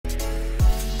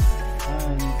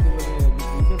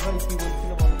কি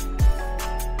বলছিল বলো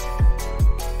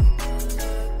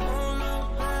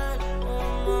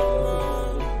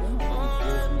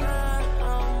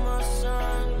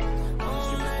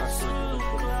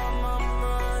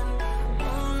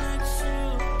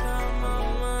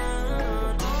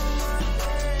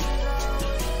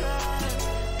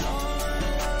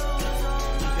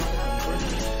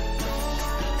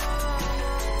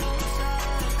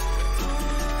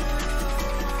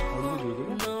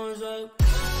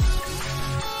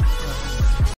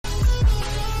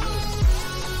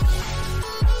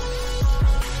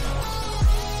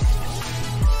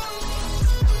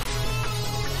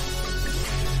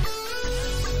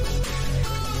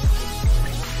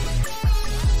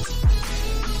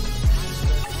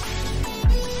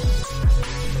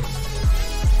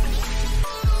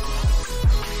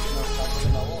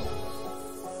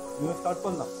স্টার্ট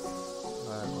কর না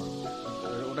হ্যাঁ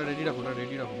ওটা রেডি রাখো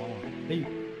মামা এই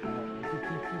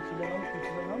কি ছিল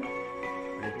নাম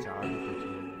আরে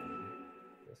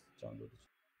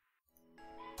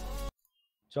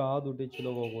চাঁদ উঠেছিল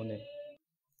গগনে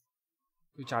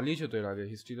তুই চালিয়েছো তো এর আগে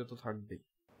হিস্ট্রিতে তো থাকবেই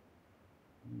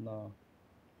না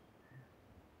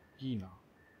কি না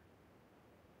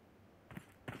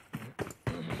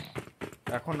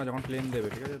এখন না যখন প্লেন দেবে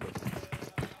ঠিক আছে তো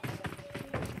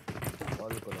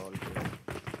অল করো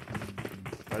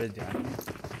আরে জানি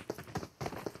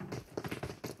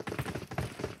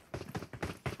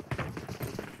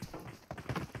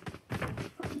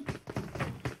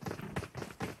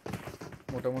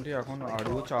মোটামুটি এখন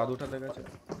আরো চাঁদ উঠাতে গেছে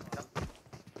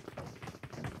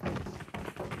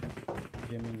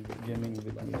গেমিং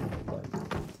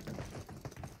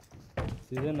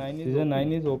সিজন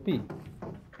 9 is OP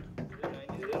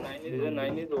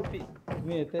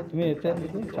তুমি এতে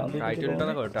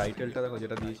টাইটেলটা দেখো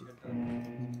যেটা দিয়েছি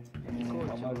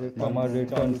আমার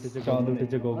রেটার্ন চাঁদ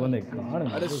উঠেছে গগনে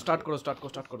আরে স্টার্ট করো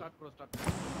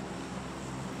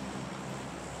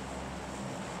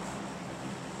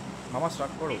মামা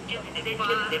স্টার্ট করো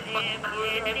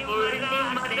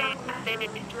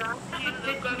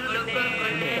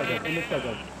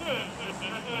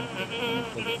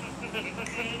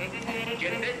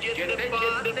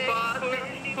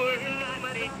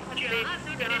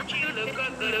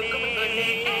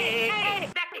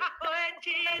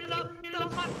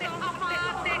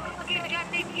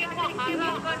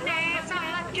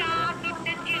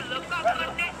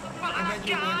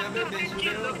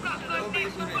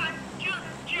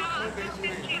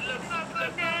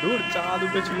দূর চাঁদ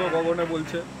উঠেছিল গগনে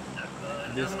বলছে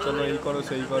বেশ চলো এই করো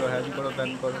সেই করো হ্যান করো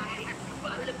ত্যান করো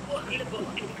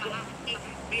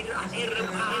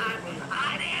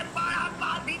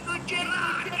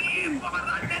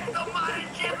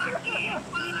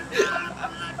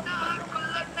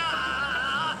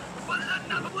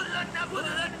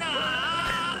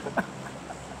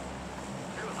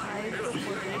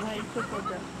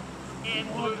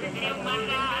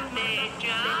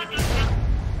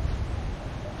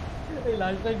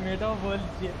লাস্ট টাইম মেয়েটাও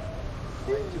বলছে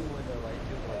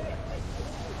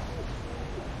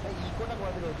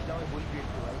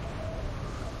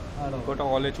ইকোটা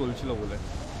অলে চলছিল বলে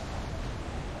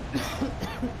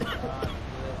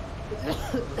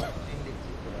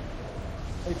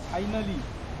ফাইনালি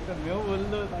এটা মেয়েও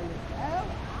বললো তাই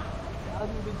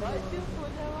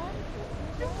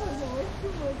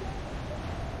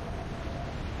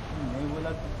মেয়ে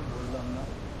বলার কিছু বললাম না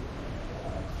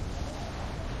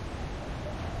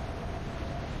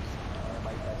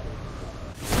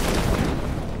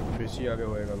বেশি আগে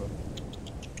হয়ে গেল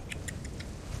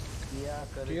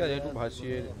ঠিক আছে একটু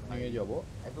ভাসিয়ে নিয়ে যাবো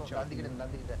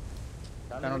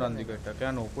কেন ডান দিকে একটা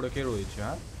কেন উপরে কে রয়েছে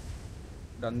হ্যাঁ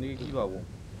ডান দিকে কি পাবো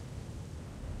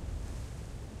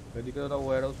এদিকে তো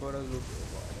ওয়ার হাউস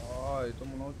এই তো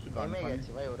মনে হচ্ছে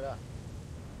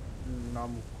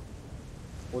নাম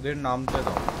ওদের নামতে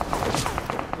দাও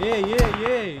এই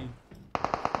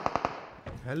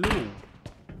হ্যালো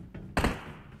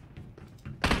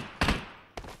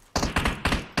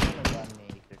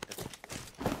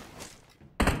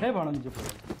है भाड़ा नीचे पड़े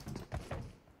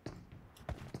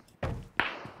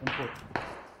इंपोर्ट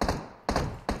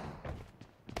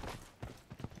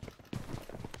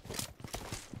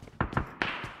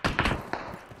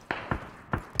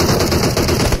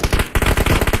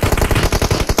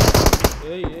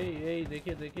এই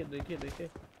দেখে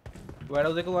ওয়ার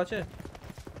হাউস দেখো আছে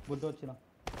বলতে পারছি না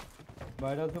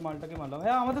ওয়ার হাউসে মালটাকে মারলাম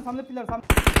হ্যাঁ আমাদের সামনে পিলার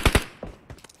সামনে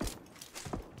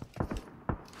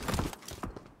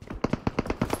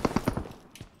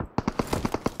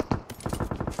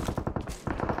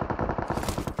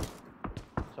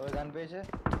পেয়েছে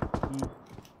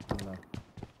না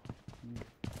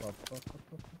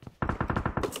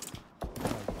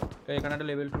এখানে একটা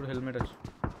লেভেল 2 হেলমেট আছে।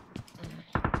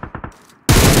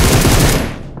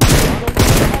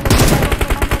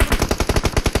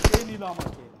 এই নিল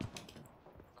আমাকে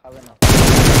খাবে না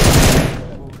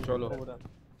চলো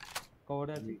কভার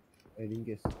আছে এডিং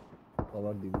কেস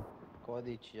কভার দিব কয়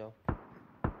দিচ্ছি যাও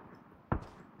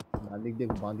বাঁ দিক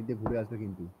দিয়ে ঘুরে আসবে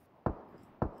কিন্তু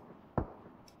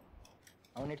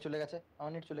আমার নেট চলে গেছে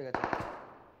আমার নেট চলে গেছে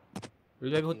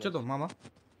রিভাইভ হচ্ছে তো মামা?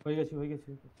 হয়ে গেছে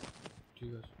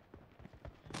ঠিক আছে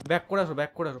ব্যাক করে আসো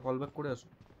কল ব্যাক করে আসো।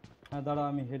 হ্যাঁ দাঁড়া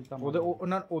আমি হেলতাম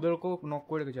ওদেরকেও নক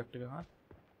করে রেখেছি একটাকে। হ্যাঁ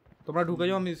তোমরা ঢুকে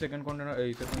যাও, আমি সেকেন্ড কন্টেনার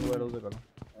এই সেকেন্ড ওয়্যারহাউসে গেলাম।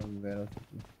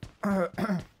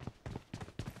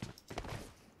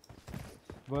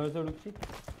 বয়সে ঢুকছি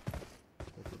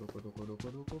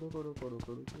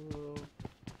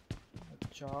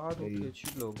চাঁদ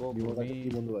উঠেছিল গো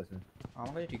বন্ধু আছে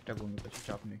আমার কাছে ঠিকঠাক বন্ধু আছে,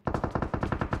 চাপ নেই।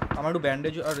 আমার একটু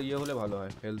ব্যান্ডেজ আর ইয়ে হলে ভালো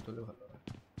হয়, হেলথ হলে ভালো হয়।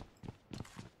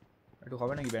 একটু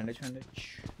হবে নাকি ব্যান্ডেজ ফ্যান্ডেজ?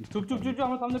 চুপ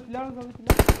আমার সামনে প্লেয়ার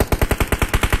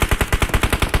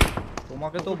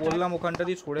তোমাকে তো বললাম ওখানটা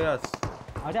দিয়ে সরে আস।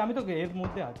 আরে আমি তো এর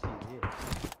মধ্যে আছি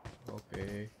ওকে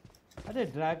আরে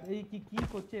ড্র্যাগ এই কি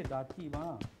করছে ডাকি মা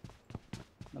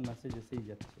না মেসেজ এসেই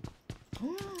যাচ্ছে।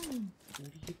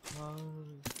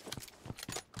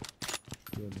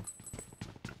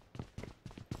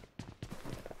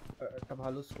 একটা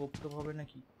ভালো স্কোপ তো হবে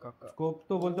নাকি কাকা? স্কোপ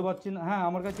তো বলতে পারছি না। হ্যাঁ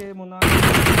আমার কাছে মনে হয়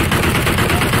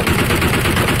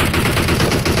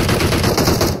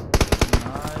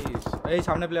নাইস। এই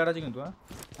সামনে প্লেয়ার আছে কিন্তু।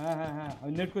 হ্যাঁ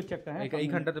আমি নেট করছি একটা। হ্যাঁ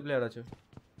এইখানটাতে প্লেয়ার আছে,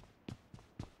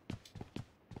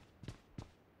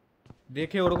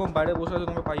 দেখে ওরকম বাইরে বসে আছে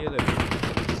তোমাকে পাইয়ে দেবে।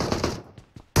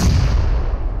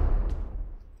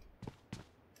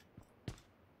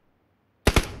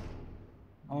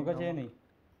 আমার কাছে নেই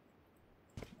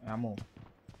আমো।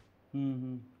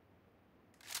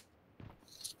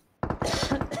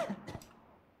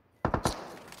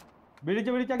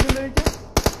 বেরিয়েছে একজন বেরিয়েছে।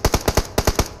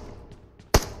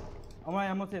 আমার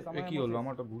এমন শেষ। আমার কি হলো?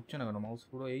 আমার তো ঘুরছে না কেন মাউস?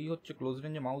 পুরো এই হচ্ছে ক্লোজ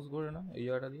রেঞ্জে মাউস ঘোরে না এই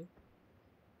জায়গাটা দিয়ে।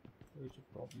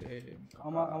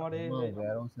 আমার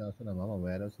ওয়্যারহাউসে আসো না মামা,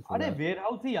 ওয়্যারহাউসে। আরে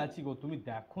ওয়্যারহাউসেই আছি গো, তুমি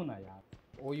দেখো না यार।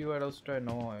 ওই ওয়্যারহাউসটায়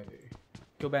নয়।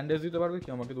 কেউ ব্যান্ডেজ দিতে পারবে কি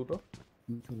আমাকে দুটো?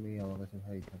 কিছু নেই আমার কাছে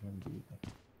ভাই, তখন দিয়ে দাও।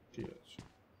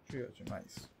 ঠিক আছে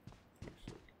নাইস।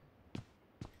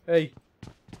 এই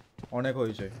অনেক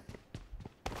হয়েছে,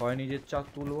 হয় নিজের চাঁদ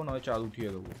তুলবো নয় চাঁদ উঠিয়ে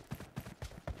দেবো।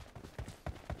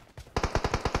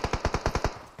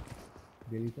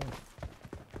 গেলি তো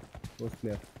পোস্ট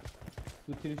প্লেয়ার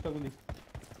 30টা গুলি।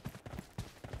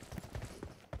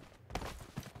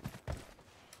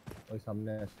 ওই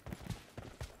সামনে আছে।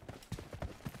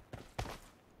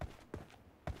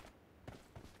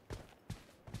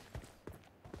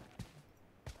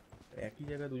 একই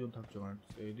জায়গায় দুজন থাকছো মানে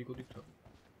এদিক ওদিক থাকো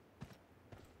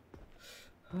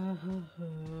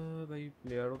ভাই।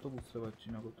 প্লেয়ারও তো বুঝতে পারছি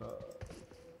না কোথা।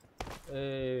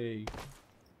 এই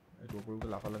একটু উপর উপরে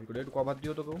লাফালাফি করে একটু কভার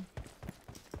দিও তো কেউ।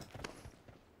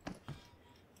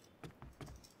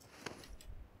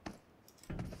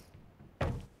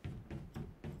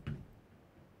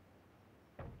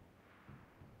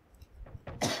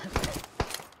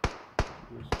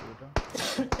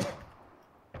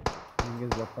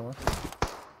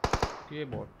 কে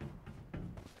বট?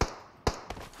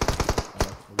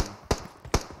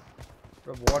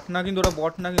 বট না কিন্তু, ওরা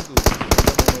বট না কিন্তু।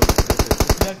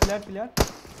 প্লেয়ার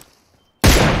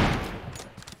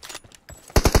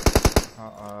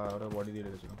হ্যাঁ ওরা বডি দিয়ে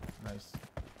রেখেছিল। নাইস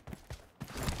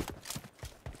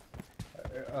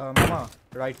মামা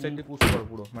রাইট সাইড দিয়ে পুশ করো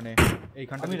পুরো, মানে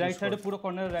এইখানটা। আমি রাইট সাইডে পুরো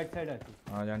কর্নারের রাইট সাইডে আছি।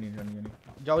 হ্যাঁ জানি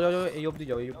যাও এই অবধি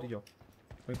যাও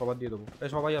আমি কভার দিয়ে দেবো। এই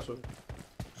সবাই আসো,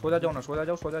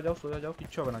 সোজা যাও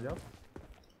কিচ্ছু হবে না, যাও।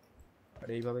 আর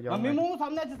এইভাবে যাও। আমি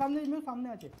সামনে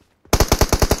আছে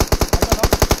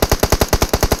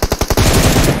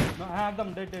হ্যাঁ একদম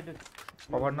ডেড।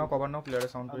 কভার নাও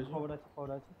প্লেয়ারের সাউন্ড পেয়েছি। খবর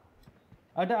আছে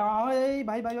আচ্ছা এই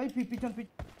ভাই পিছন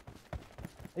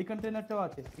এই কন্টেইনারটাও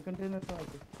আছে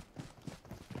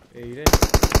এই রে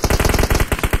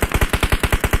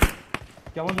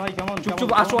কেমন ভাই কেমন?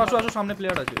 চুপ আসো সামনে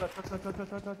প্লেয়ার আছে।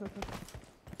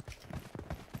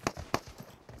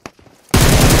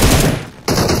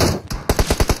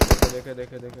 দেখে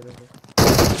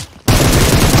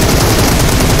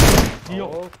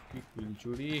ও কি কিল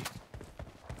চুরি।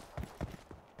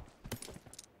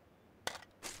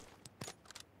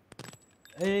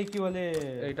 এই কি বলে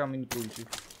এইটা আমি তুলছি।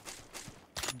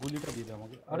 গুলিটা দিয়ে দাও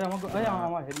আমাকে। আরে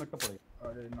আমার হেলমেটটা পড়ে।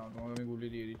 আরে না তোমাকে আমি গুলি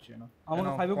দিয়ে দিচ্ছি না। আমাকে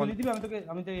 5 গুলি দিবি, আমি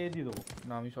তোকে এ দিয়ে দেবো।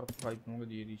 না আমি সব 5 তোমাকে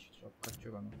দিয়ে দিচ্ছি, সব খাচ্ছ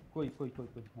কেন? কই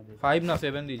 5 না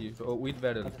 7 দিয়েছি উইথ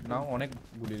ব্যারেল। নাও অনেক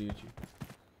গুলি দিয়েছি।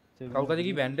 কারোর কাছে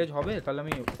কি ব্যান্ডেজ হবে তাহলে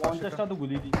আমি 50টা তো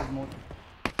গুলি দিচ্ছি মোট।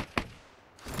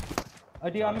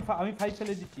 ঠিক আমি 5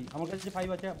 ফেলে দিচ্ছি, আমার কাছে 5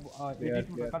 আছে।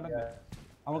 82 টাকা লাগবে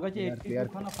আমার কাছে, 82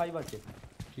 খানা 5 আছে।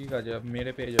 ঠিক আছে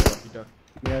মেরে পেয়ে যাবো বাকিটা।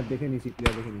 প্লেয়ার দেখে নিছি,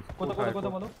 প্লেয়ার দেখে নিছি। কত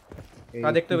বলো।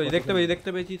 হ্যাঁ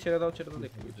দেখতে পেয়েছি ছেড়ে দাও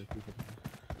দেখতে পেয়েছি।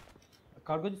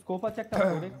 কার কাছে স্কোপ আছে একটা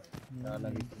করে? না না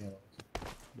কিছু নেই আমার কাছে।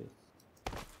 বেশ।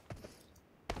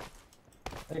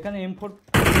 এখানে M4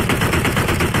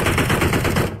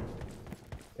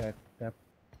 ট্যাপ ট্যাপ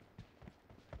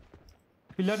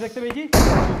পিলার দেখতে পেয়েছি।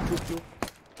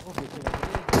 ও বেঁচে গেছে।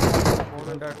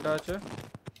 ওখানটা একটা আছে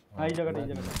এই জায়গাটা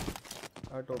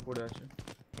আর একটা উপরে আছে।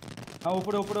 হ্যাঁ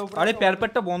উপরে। আরে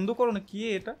প্যারপ্যাটটা বন্ধ করো না, কি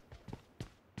এটা?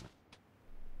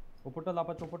 উপরটা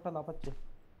লাফাচ্ছে।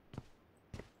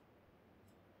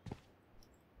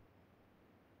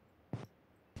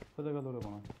 কোথায় গেল রে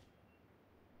মামা?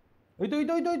 ওই তো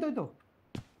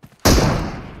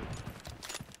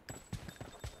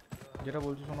যেটা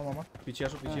বলছি শোনো মামা, পিছিয়ে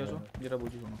আসো যেটা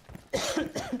বলছি শোনো।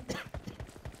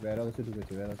 ওয়্যারহাউসে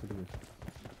ঢুকেছে।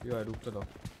 কি হয় ঢুকতে দাও।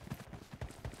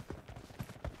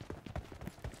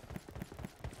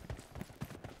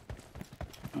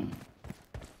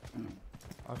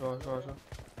 আসো।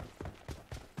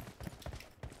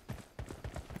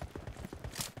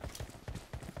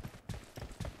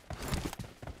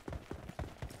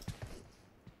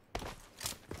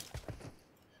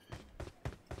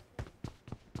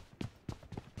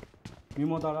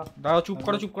 মিমো দাঁড়াও, চুপ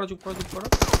করো।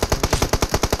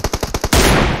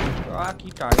 কি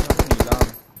টাইম আমি নিলাম।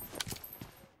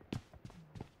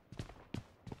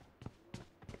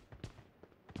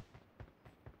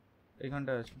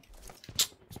 এইখানটা আছে।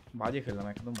 বাজে খেললাম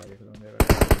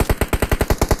জায়গাটা।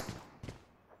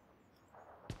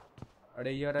 আরে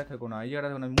এই জায়গাটায় থেকো না,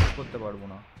 মুভ করতে পারবো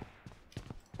না।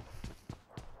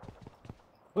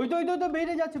 ওই তো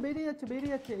বেরিয়ে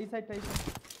যাচ্ছে এই সাইডটা।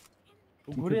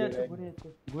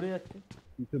 ঘুরে যাচ্ছে।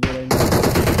 কিছু বেরাই না।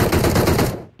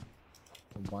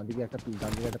 বাঁদিকে একটা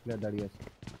ডান দিকে একটা প্লেয়ার দাঁড়িয়ে আছে।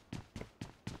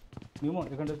 মিমো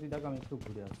এখানটা তুই দেখ, আমি একটু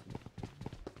ঘুরে আসছি।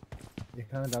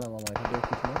 এখানে দাঁড়া মামা, এখানে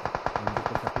কিছু না।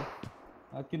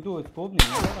 আর কিন্তু স্কোপ নেই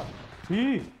দাদা।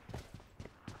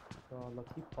 শালা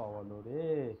কি পাওয়ালো রে।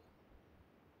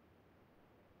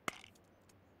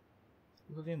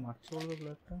 কোথা দিয়ে মারছে বলতো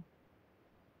প্লেয়ারটা?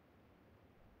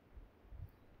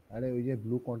 আরে ওই যে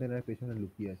ব্লু কন্টেনারের পেছনে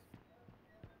লুকিয়ে আছে।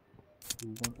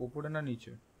 উপরে না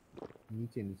নিচে?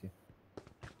 নিচে।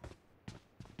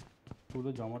 পুরো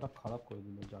জামাটা খারাপ করে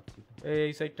দিল জার্সিটা।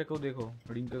 এই সাইডটাকেও দেখো,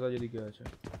 রিংকে কাজ এদিকে আছে।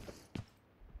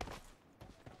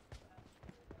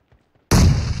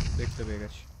 দেখতে পেয়ে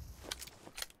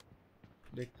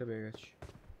গেছি।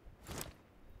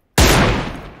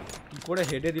 কি করে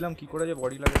হেডে দিলাম, কি করে যে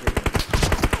বডি লাগে।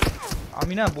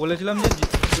 আমি না বলেছিলাম যে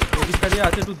এদিকটা দিয়ে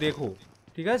আছে একটু দেখো,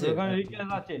 ঠিক আছে? এখানে রিকেল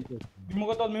আছে। মিমো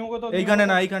কত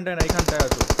এইখানটায়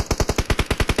আছো।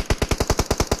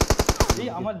 এই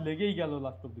আমার লেগেই গেল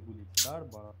লাস্ট অব্দি গুলি। দাঁড়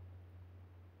বাড়া।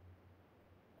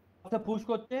 আচ্ছা পুশ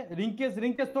করছে।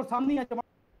 রিংকেস তোর সামনেই আছে।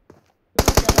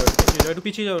 একটু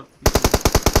পিছিয়ে যাও।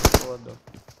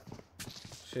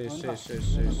 শেষ।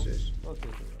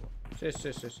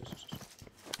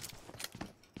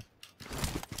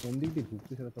 কোন দিক দিয়ে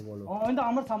ঢুকছে সেটা তো বলো।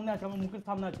 আমার সামনে আছে, আমার মুখের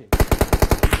সামনে আছে।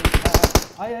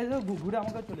 ঘুরে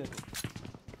আমার কাছে চলে আসে।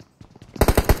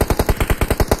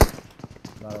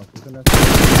 দাঁড়াও, পিছনে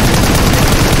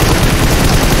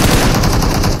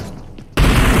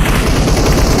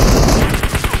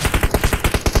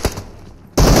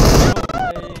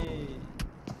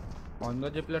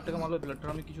অন্দাজ যে প্লেয়ারটাকে মারলো,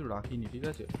 প্লেয়ারটার আমি কিছু রাখিনি, ঠিক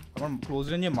আছে? আমার ক্লোজ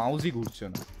রেঞ্জে মাউসই ঘুরছে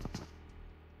না।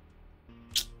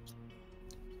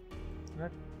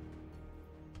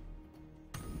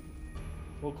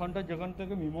 ওখানটা যেখান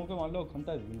থেকে মিমোকে মারলো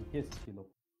ওখানটা রিংকেস ছিল।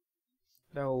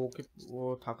 দেখো ও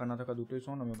থাকা না থাকা দুটোই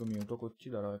শোন, আমি ওকে মিউটও করছি,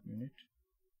 দাঁড়াও 1 মিনিট।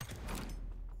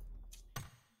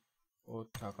 ও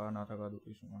থাকা না থাকা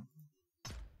দুটোই সমান।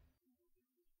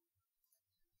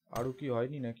 আরো কি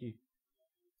হয়নি নাকি?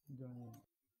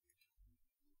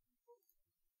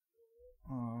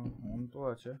 অন তো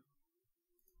আছে।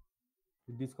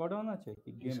 ডিসকর্ডে অন আছে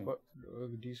কি গেমে?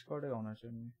 ডিসকর্ডে অন আছে।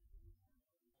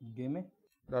 গেমে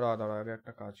দাঁড়াও আগে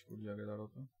একটা কাজ করি, দাঁড়াও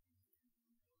তো।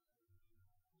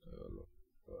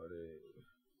 আরে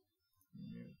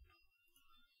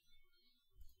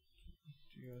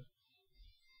ঠিক আছে।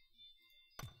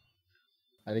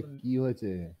 আরে কি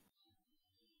হয়েছে?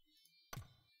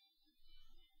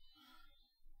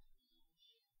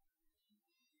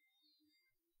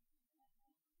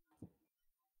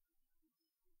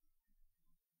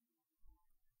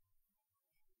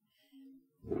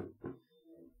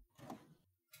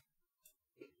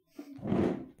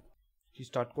 কি কি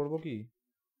স্টার্ট করব কি?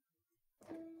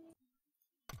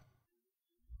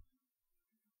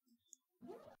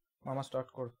 মামা স্টার্ট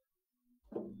কর।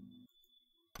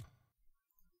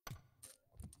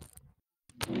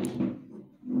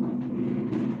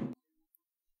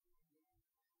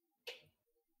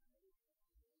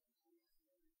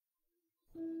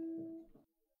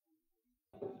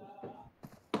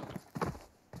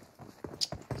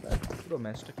 পুরো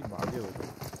ম্যাচটা কি বাজে হলো।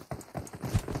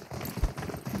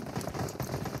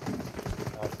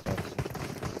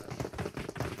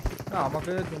 না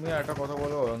আমাকে তুমি একটা কথা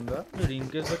বলো অরন্দা,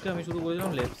 রিঙ্কেস দেখে আমি শুধু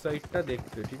বলেছিলাম লেফট সাইডটা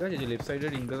দেখতে, ঠিক আছে, যে লেফট সাইডে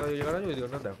রিঙ্কেস ওই জায়গাটা আছে ওই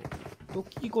জায়গাটা দেখো। তো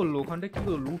কি করলো ওখানটা, কি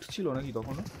করলো, লুট ছিল নাকি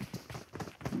তখনও?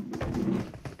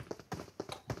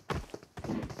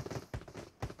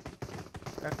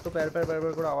 এক তো প্যার প্যার প্যার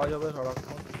প্যার করে আওয়াজ হবে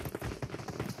সারাক্ষণ।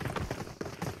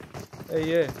 এই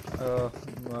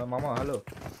মামা হ্যালো,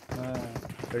 হ্যাঁ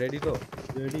রেডি তো?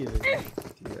 রেডি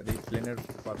ঠিক আছে, এই প্লেনের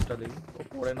পাঁচটা দেখি, ও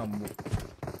পরে নামবো।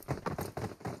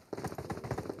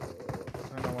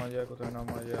 কোথায় নামা যায়, কোথায়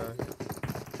নামা যায়?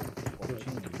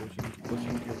 কোচিং কোচিং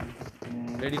কোচিং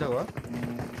রেডি থাকো।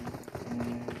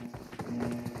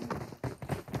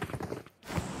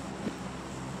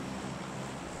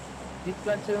 জিপ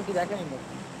প্ল্যান ছিল কি দেখেনি?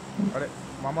 আরে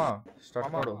মামা স্টার্ট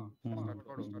করো।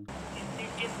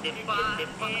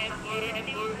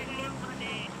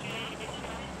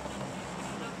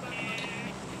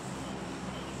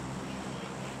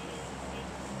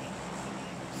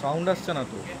 সাউন্ড আসছে না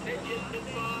তো।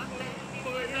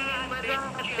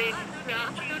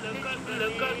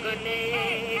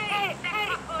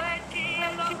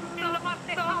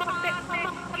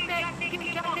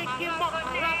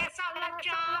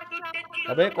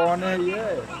 अबे कौन है ये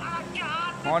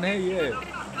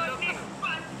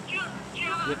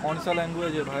कौन सा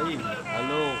लैंग्वेज है भाई?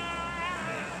 हेलो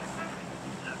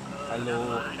हेलो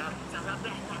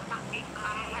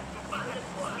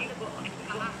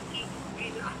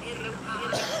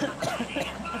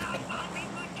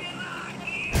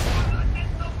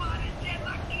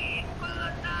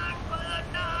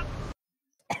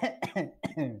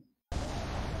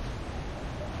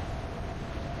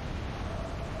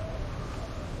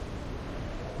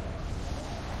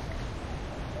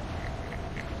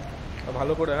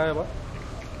ভালো করে, হ্যাঁ এবার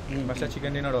ম্যাচটা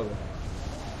চিকেন ডিনার হবে।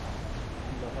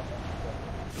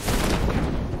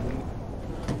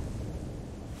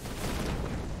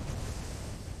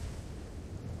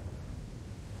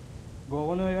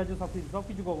 গগনে হয়ে গেছে, সব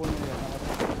কিছু গগনে হয়ে গেছে আমাদের।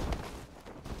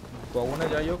 গগনে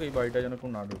যাই হোক, এই বাড়িটা যেন কেউ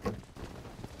না ঢুকে।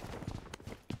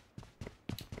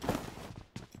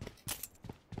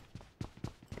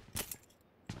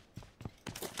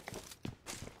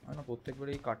 না প্রত্যেকবার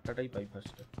এই কাটটাটাই পাই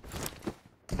ফার্স্টে।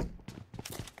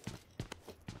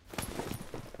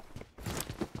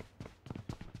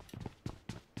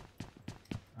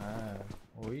 হ্যাঁ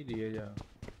ওই দিয়ে যা,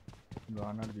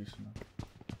 গান আর দিস না।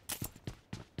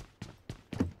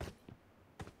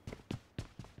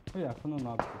 ওই এখনো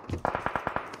না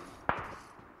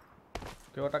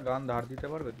কেউ একটা গান ধার দিতে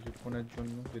পারবে কিছুক্ষণের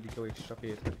জন্য যদি কেউ এক্সট্রা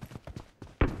পেয়ে থাকে?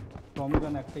 টমি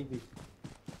গান একটাই পেয়েছি।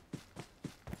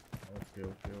 ওকে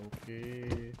ওকে ওকে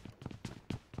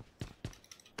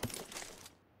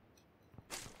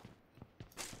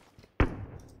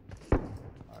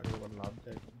আরে এবার লাভ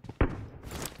যায় কি?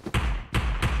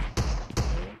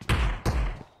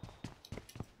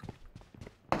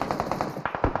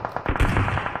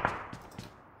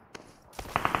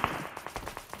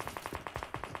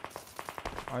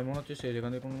 আমি মনে হচ্ছে সে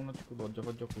যেখান থেকে মনে হচ্ছে দরজা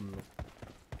ফরজা খুললো।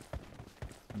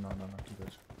 না না না ঠিক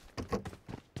আছে।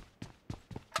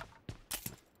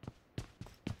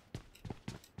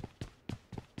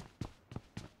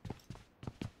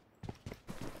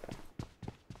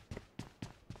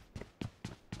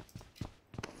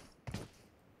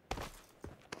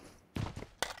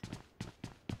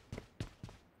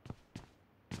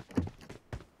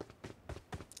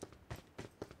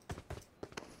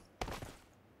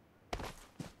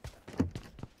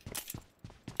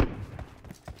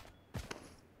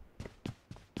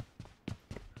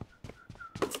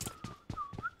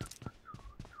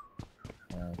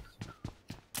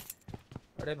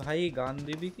 আরে ভাই গান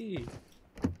দিবি কি?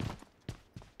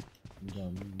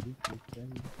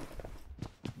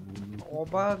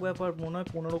 অবাক ব্যাপার, মনে হয়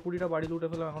 15-20টা বাড়ি লুটে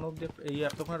ফেলা এখন অব্দি। এই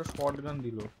এতক্ষণ একটা শর্ট গান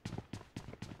দিল।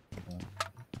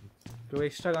 কেউ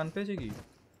এক্সট্রা গান পেয়েছে কি?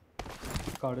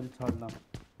 কার্ডেল ছাড়লাম।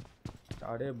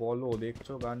 আরে বলো,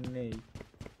 দেখছো গান নেই?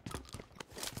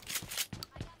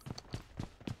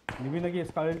 নিবি নাকি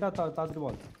স্কারেলটা? তাড়াতাড়ি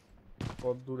বল।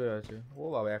 কত দূরে আছে? ও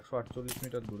বাবা 148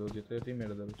 মিটার দূরে, যেতে যেতেই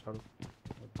মেরে দেবে। ছাড়ো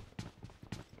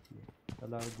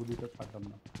তাহলে আর গুলিটা ছাড়লাম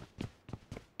না।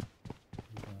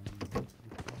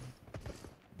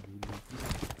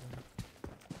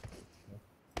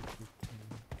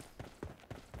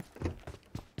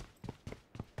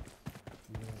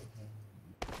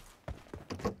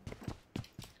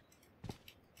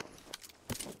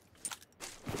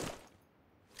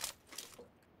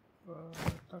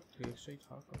 RTX-টাই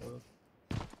থাক আপাতত।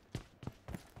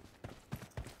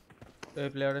 এই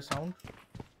প্লেয়ারের সাউন্ড।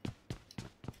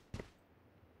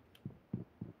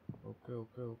 ওকে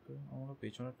ওকে ওকে, আমার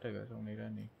পেছনেরটাই গেছে, আমার এটা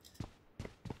নেই।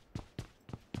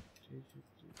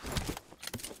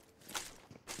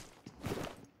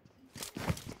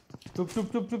 চুপ চুপ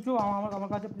চুপ চুপ চুপ, আমার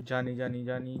কাছে জানি জানি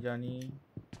জানি জানি।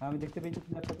 আমি দেখতে পেয়েছি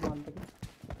প্লেয়ারটা মাল থেকে।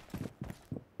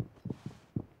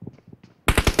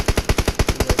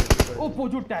 ও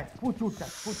প্রচুর ট্যাগ, প্রচুর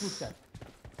ট্যাগ, প্রচুর ট্যাগ,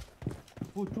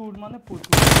 প্রচুর মানে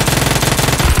প্রচুর।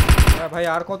 হ্যাঁ ভাই,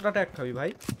 আর কতটা ট্যাগ খাবি ভাই?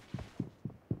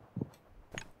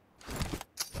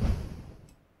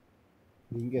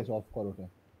 লিঙ্কেস অফ কর ওটা।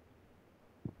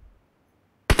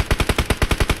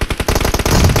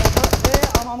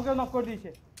 আমাকে নক করে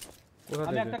দিয়েছে। কোথা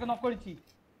আমি থেকে? একটাকে নক করেছি,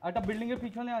 আর একটা বিল্ডিং এর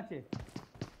পিছনে আছে।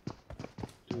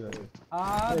 ঠিক আছে।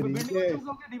 আর এই বিল্ডিং এর রিঙ্কেস।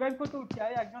 ওকে রিভাইভ করতে উঠছে।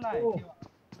 আয় একজন আয়,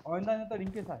 অয়ন্দা তো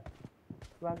রিঙ্কেস আয়,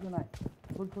 তো একজন আয়।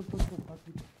 ফুল ফুল ফুল ফুল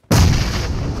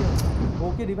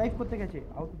ওকে রিভাইভ করতে গেছে।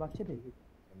 আউট বাচ্চা রে।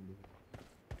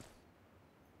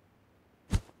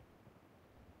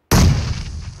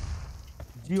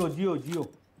 জিও জিও জিও।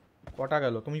 কটা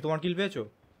গেল? তুমি তোমার কিল পেয়েছো?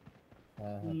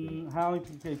 হ্যাঁ হ্যাঁ আমি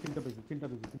কিলটা পেয়েছি, কিলটা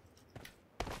পেয়েছি।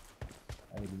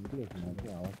 আমি লিঙ্কেস নাকি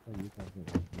আওয়াজটা ইয়ে করতে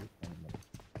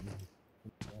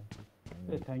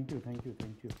thank you thank you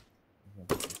thank you.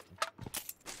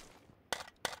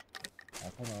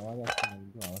 এখন আওয়াজ আসছে না,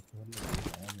 কিন্তু আওয়াজটা হলে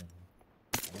আওয়াজ হবে।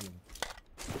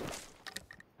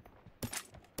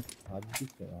 হাত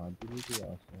দিচ্ছে, হাত দিলেই তো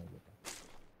আওয়াজটা হবে।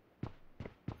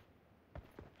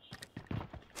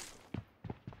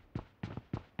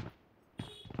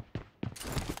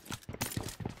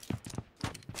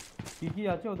 কি কি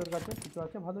আছে ওদের কাছে? কিছু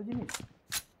আছে ভালো জিনিস?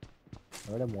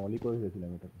 আমরা মলি করে দিয়েছিলাম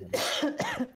এটা।